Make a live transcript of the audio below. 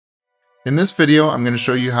In this video, I'm going to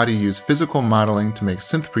show you how to use physical modeling to make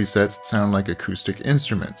synth presets sound like acoustic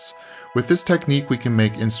instruments. With this technique, we can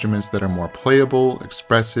make instruments that are more playable,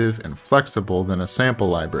 expressive, and flexible than a sample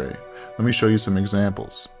library. Let me show you some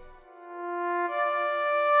examples.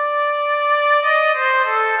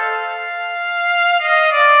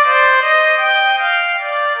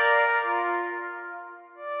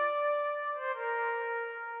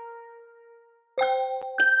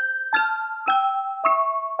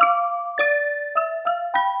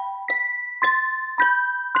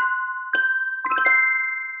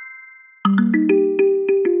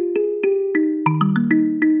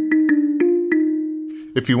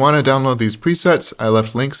 If you want to download these presets, I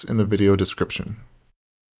left links in the video description.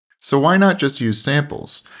 So why not just use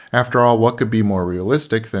samples? After all, what could be more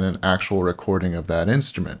realistic than an actual recording of that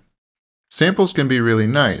instrument? Samples can be really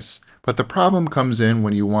nice, but the problem comes in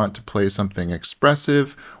when you want to play something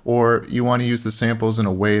expressive, or you want to use the samples in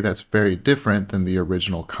a way that's very different than the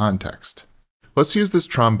original context. Let's use this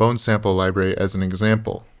trombone sample library as an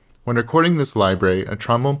example. When recording this library, a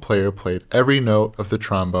trombone player played every note of the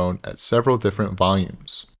trombone at several different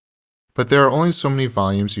volumes. But there are only so many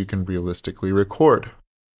volumes you can realistically record.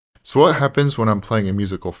 So what happens when I'm playing a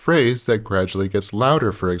musical phrase that gradually gets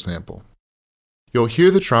louder, for example? You'll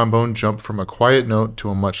hear the trombone jump from a quiet note to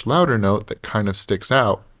a much louder note that kind of sticks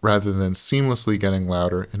out, rather than seamlessly getting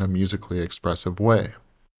louder in a musically expressive way.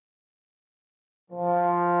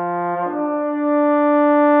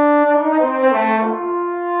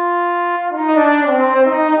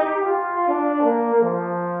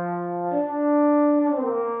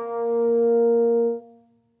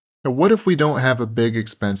 Now, what if we don't have a big,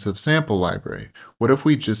 expensive sample library? What if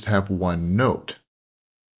we just have one note?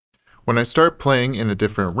 When I start playing in a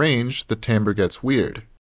different range, the timbre gets weird.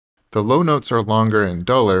 The low notes are longer and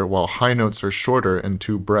duller, while high notes are shorter and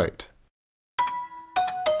too bright.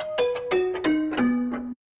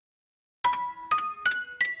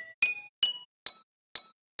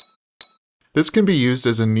 This can be used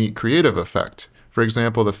as a neat creative effect. For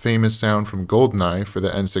example, the famous sound from GoldenEye for the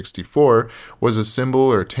N64 was a cymbal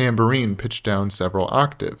or tambourine pitched down several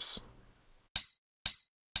octaves.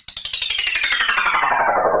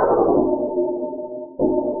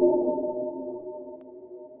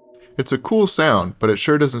 It's a cool sound, but it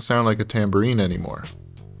sure doesn't sound like a tambourine anymore.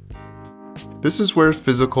 This is where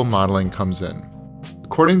physical modeling comes in.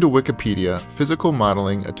 According to Wikipedia, physical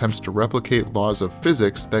modeling attempts to replicate laws of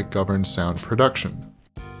physics that govern sound production.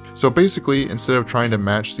 So basically, instead of trying to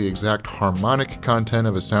match the exact harmonic content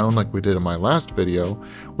of a sound like we did in my last video,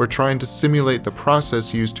 we're trying to simulate the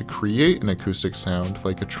process used to create an acoustic sound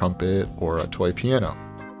like a trumpet or a toy piano.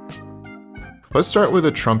 Let's start with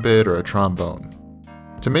a trumpet or a trombone.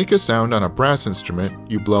 To make a sound on a brass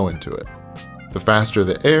instrument, you blow into it. The faster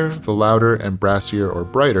the air, the louder and brassier or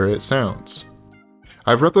brighter it sounds.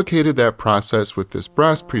 I've replicated that process with this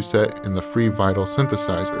brass preset in the free Vital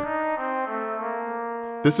synthesizer.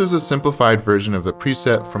 This is a simplified version of the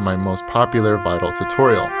preset from my most popular Vital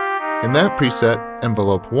tutorial. In that preset,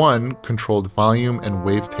 envelope 1 controlled volume and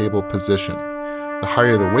wavetable position. The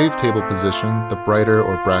higher the wavetable position, the brighter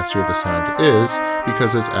or brassier the sound is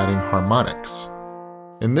because it's adding harmonics.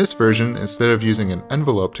 In this version, instead of using an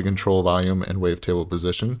envelope to control volume and wavetable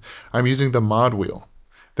position, I'm using the mod wheel.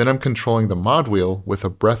 Then I'm controlling the mod wheel with a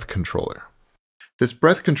breath controller. This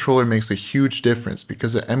breath controller makes a huge difference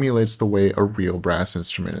because it emulates the way a real brass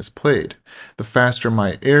instrument is played. The faster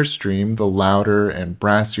my airstream, the louder and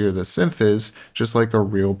brassier the synth is, just like a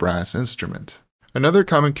real brass instrument. Another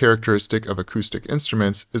common characteristic of acoustic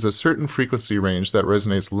instruments is a certain frequency range that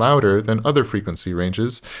resonates louder than other frequency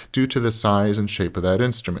ranges due to the size and shape of that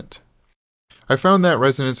instrument. I found that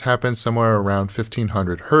resonance happens somewhere around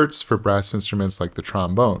 1500 Hz for brass instruments like the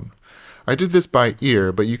trombone. I did this by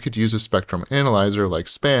ear, but you could use a spectrum analyzer like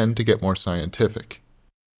SPAN to get more scientific.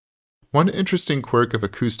 One interesting quirk of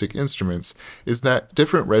acoustic instruments is that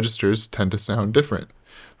different registers tend to sound different.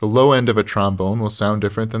 The low end of a trombone will sound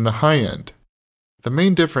different than the high end. The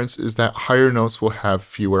main difference is that higher notes will have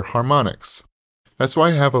fewer harmonics. That's why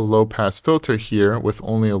I have a low-pass filter here with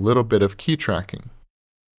only a little bit of key tracking.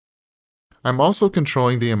 I'm also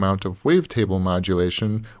controlling the amount of wavetable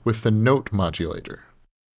modulation with the note modulator.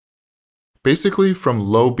 Basically, from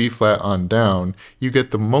low B-flat on down, you get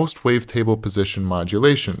the most wavetable position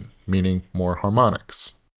modulation, meaning more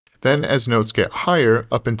harmonics. Then as notes get higher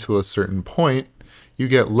up until a certain point, you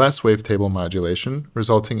get less wavetable modulation,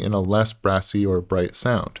 resulting in a less brassy or bright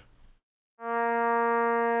sound.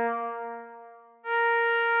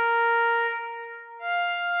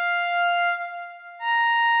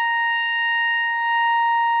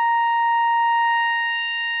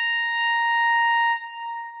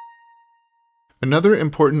 Another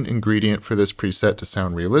important ingredient for this preset to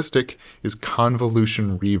sound realistic is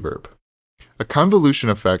convolution reverb. A convolution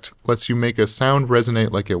effect lets you make a sound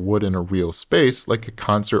resonate like it would in a real space, like a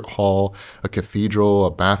concert hall, a cathedral,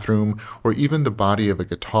 a bathroom, or even the body of a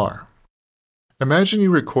guitar. Imagine you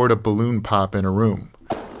record a balloon pop in a room.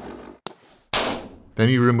 Then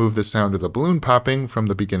you remove the sound of the balloon popping from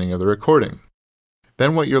the beginning of the recording.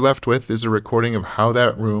 Then what you're left with is a recording of how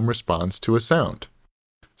that room responds to a sound.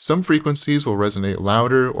 Some frequencies will resonate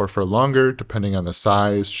louder or for longer depending on the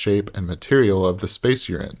size, shape, and material of the space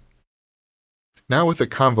you're in. Now with the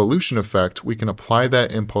convolution effect, we can apply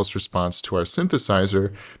that impulse response to our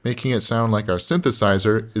synthesizer, making it sound like our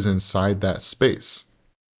synthesizer is inside that space.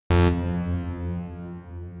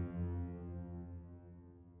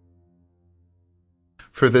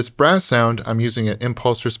 For this brass sound, I'm using an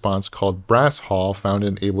impulse response called Brass Hall found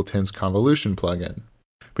in Ableton's Convolution plugin.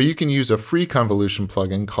 But you can use a free convolution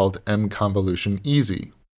plugin called Convolution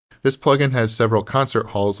Easy. This plugin has several concert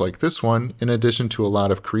halls like this one, in addition to a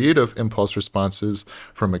lot of creative impulse responses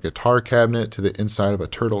from a guitar cabinet to the inside of a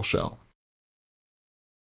turtle shell.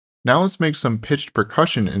 Now let's make some pitched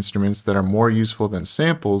percussion instruments that are more useful than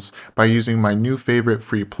samples by using my new favorite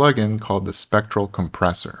free plugin called the Spectral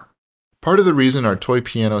Compressor. Part of the reason our toy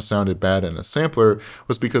piano sounded bad in a sampler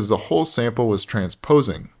was because the whole sample was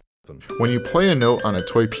transposing. When you play a note on a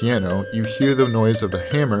toy piano, you hear the noise of the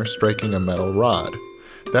hammer striking a metal rod.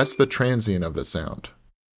 That's the transient of the sound.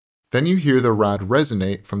 Then you hear the rod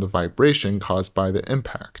resonate from the vibration caused by the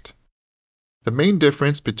impact. The main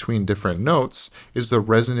difference between different notes is the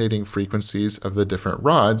resonating frequencies of the different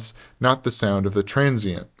rods, not the sound of the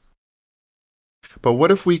transient. But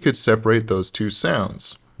what if we could separate those two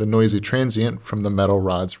sounds, the noisy transient from the metal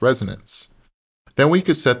rod's resonance? Then we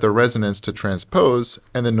could set the resonance to transpose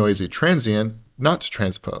and the noisy transient not to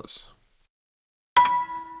transpose.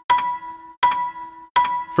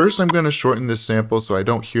 First, I'm going to shorten this sample so I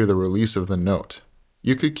don't hear the release of the note.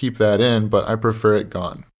 You could keep that in, but I prefer it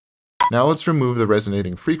gone. Now let's remove the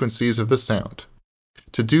resonating frequencies of the sound.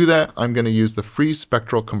 To do that, I'm going to use the free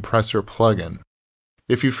Spectral Compressor plugin.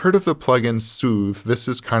 If you've heard of the plugin Soothe, this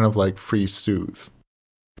is kind of like free Soothe.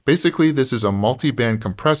 Basically, this is a multi-band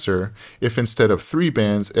compressor if instead of 3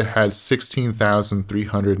 bands, it had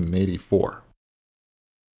 16,384.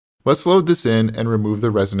 Let's load this in and remove the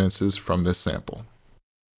resonances from this sample.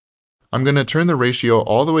 I'm going to turn the ratio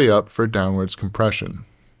all the way up for downwards compression.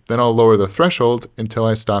 Then I'll lower the threshold until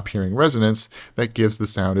I stop hearing resonance that gives the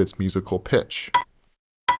sound its musical pitch.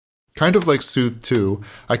 Kind of like Soothe 2,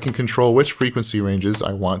 I can control which frequency ranges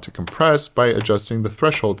I want to compress by adjusting the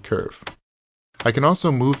threshold curve. I can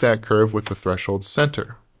also move that curve with the threshold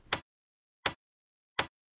center.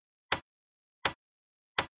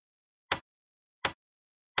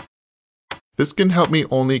 This can help me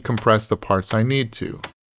only compress the parts I need to.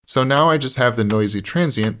 So now I just have the noisy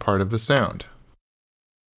transient part of the sound.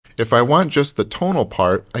 If I want just the tonal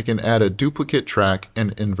part, I can add a duplicate track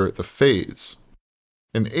and invert the phase.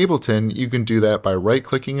 In Ableton, you can do that by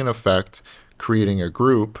right-clicking an effect, creating a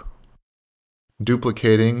group,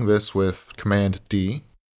 duplicating this with Command D,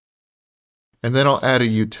 and then I'll add a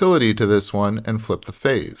utility to this one and flip the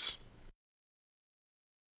phase.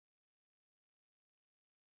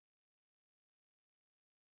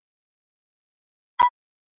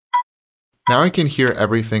 Now I can hear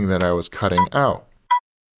everything that I was cutting out.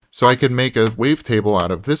 So I could make a wavetable out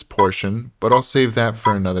of this portion, but I'll save that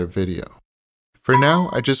for another video. For now,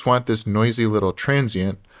 I just want this noisy little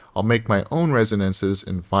transient. I'll make my own resonances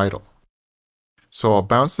in Vital. So I'll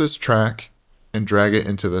bounce this track and drag it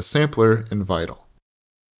into the sampler in Vital.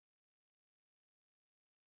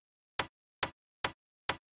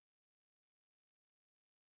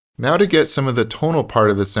 Now to get some of the tonal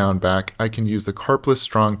part of the sound back, I can use the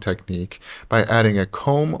Karplus-Strong technique by adding a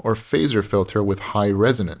comb or phaser filter with high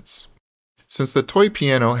resonance. Since the toy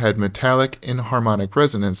piano had metallic inharmonic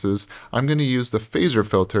resonances, I'm going to use the phaser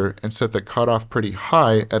filter and set the cutoff pretty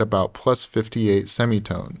high at about plus 58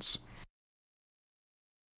 semitones.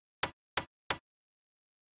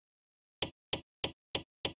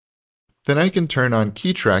 Then I can turn on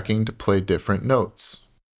key tracking to play different notes.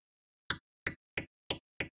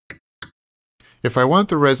 If I want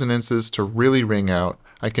the resonances to really ring out,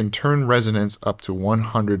 I can turn resonance up to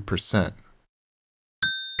 100%.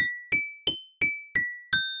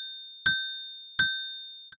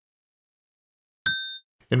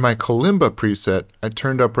 In my Kalimba preset, I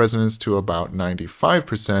turned up resonance to about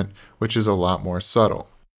 95%, which is a lot more subtle.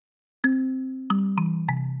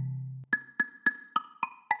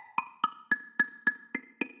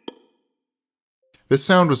 This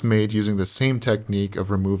sound was made using the same technique of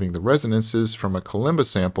removing the resonances from a kalimba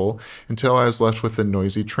sample until I was left with a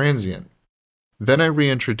noisy transient. Then I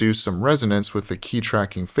reintroduced some resonance with the key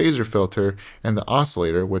tracking phaser filter and the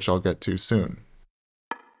oscillator, which I'll get to soon.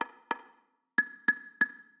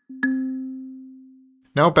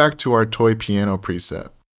 Now back to our toy piano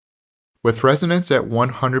preset. With resonance at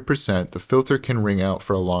 100%, the filter can ring out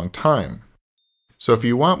for a long time. So if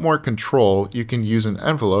you want more control, you can use an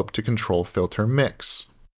envelope to control filter mix.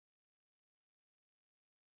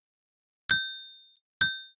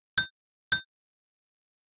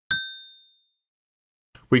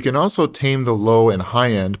 We can also tame the low and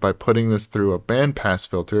high end by putting this through a bandpass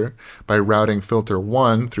filter, by routing filter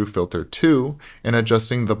 1 through filter 2, and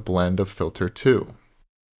adjusting the blend of filter 2.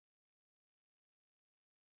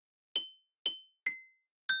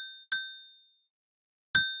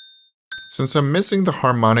 Since I'm missing the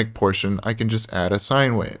harmonic portion, I can just add a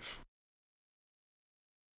sine wave.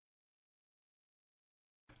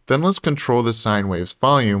 Then let's control the sine wave's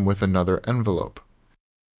volume with another envelope.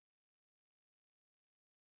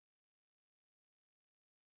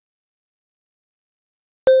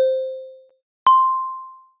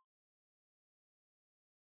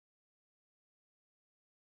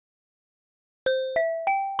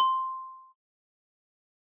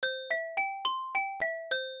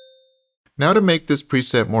 Now to make this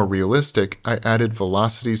preset more realistic, I added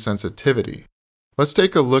velocity sensitivity. Let's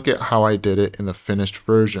take a look at how I did it in the finished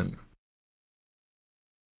version.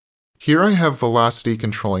 Here I have velocity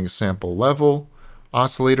controlling sample level,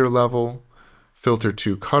 oscillator level, filter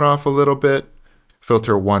 2 cutoff a little bit,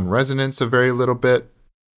 filter 1 resonance a very little bit,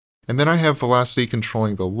 and then I have velocity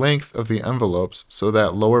controlling the length of the envelopes so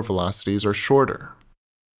that lower velocities are shorter.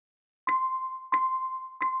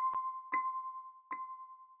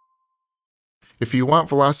 If you want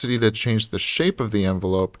velocity to change the shape of the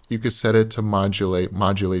envelope, you could set it to modulate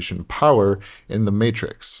modulation power in the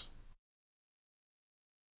matrix.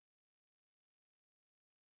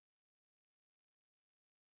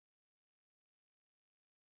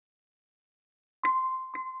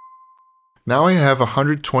 Now I have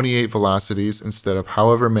 128 velocities instead of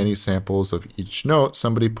however many samples of each note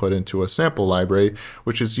somebody put into a sample library,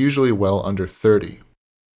 which is usually well under 30.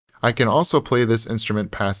 I can also play this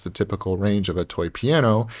instrument past the typical range of a toy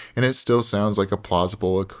piano, and it still sounds like a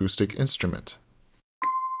plausible acoustic instrument.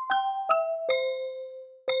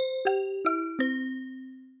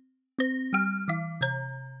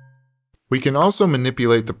 We can also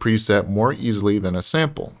manipulate the preset more easily than a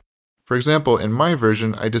sample. For example, in my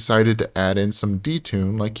version, I decided to add in some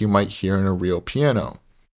detune like you might hear in a real piano.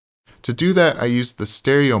 To do that, I used the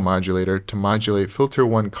stereo modulator to modulate filter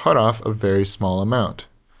 1 cutoff a very small amount.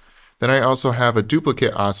 Then I also have a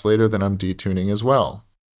duplicate oscillator that I'm detuning as well.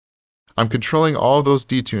 I'm controlling all those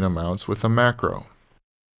detune amounts with a macro.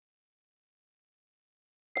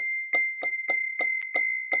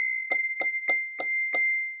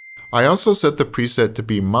 I also set the preset to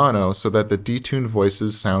be mono so that the detuned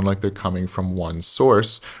voices sound like they're coming from one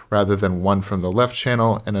source, rather than one from the left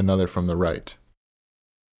channel and another from the right.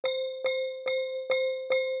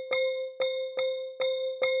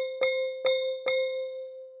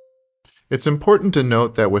 It's important to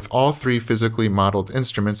note that with all three physically modeled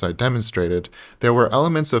instruments I demonstrated, there were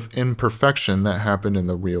elements of imperfection that happened in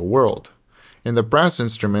the real world. In the brass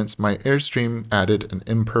instruments, my airstream added an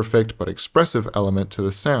imperfect but expressive element to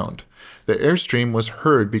the sound. The airstream was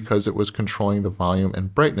heard because it was controlling the volume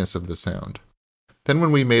and brightness of the sound. Then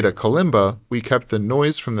when we made a kalimba, we kept the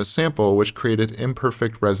noise from the sample, which created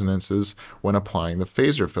imperfect resonances when applying the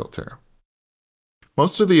phaser filter.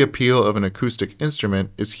 Most of the appeal of an acoustic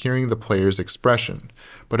instrument is hearing the player's expression,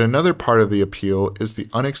 but another part of the appeal is the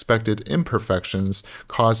unexpected imperfections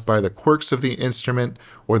caused by the quirks of the instrument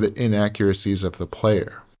or the inaccuracies of the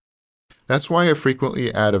player. That's why I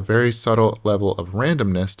frequently add a very subtle level of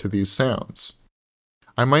randomness to these sounds.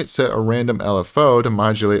 I might set a random LFO to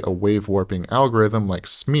modulate a wave warping algorithm like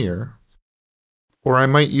smear, or I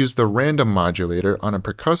might use the random modulator on a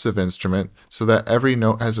percussive instrument so that every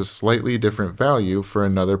note has a slightly different value for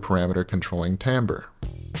another parameter controlling timbre.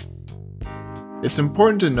 It's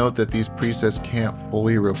important to note that these presets can't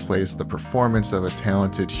fully replace the performance of a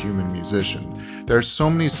talented human musician. There are so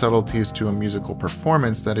many subtleties to a musical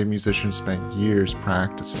performance that a musician spent years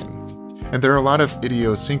practicing. And there are a lot of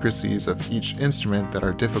idiosyncrasies of each instrument that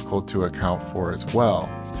are difficult to account for as well.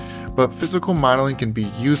 But physical modeling can be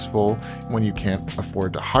useful when you can't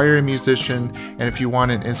afford to hire a musician, and if you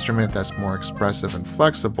want an instrument that's more expressive and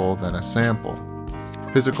flexible than a sample.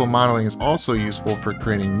 Physical modeling is also useful for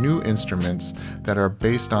creating new instruments that are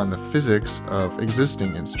based on the physics of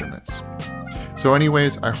existing instruments. So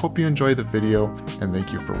anyways, I hope you enjoyed the video, and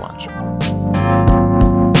thank you for watching.